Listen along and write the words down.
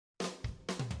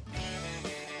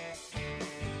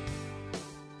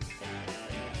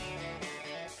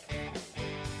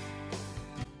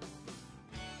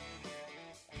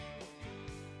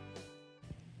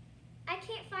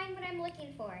find what I'm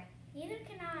looking for. Neither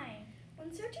can I.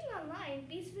 When searching online,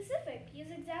 be specific. Use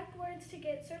exact words to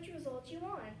get search results you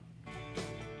want.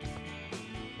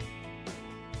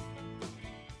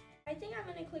 I think I'm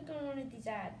going to click on one of these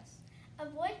ads.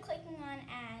 Avoid clicking on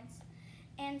ads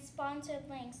and sponsored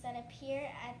links that appear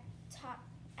at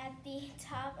the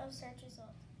top of search results.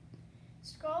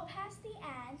 Scroll past the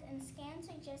ads and scan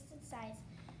suggested sites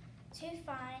to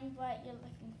find what you're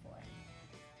looking for.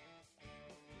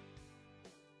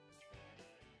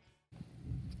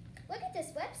 Look at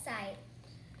this website.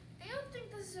 I don't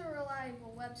think this is a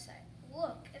reliable website.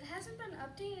 Look, it hasn't been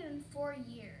updated in 4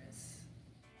 years.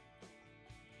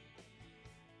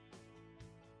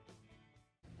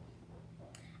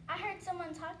 I heard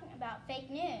someone talking about fake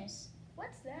news.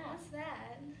 What's that? What's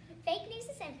that? Fake news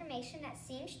is information that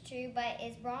seems true but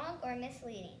is wrong or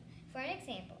misleading. For an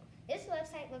example, this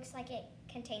website looks like it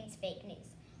contains fake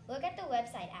news. Look at the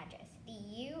website address. The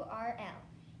URL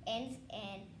ends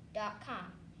in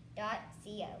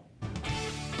 .com.co.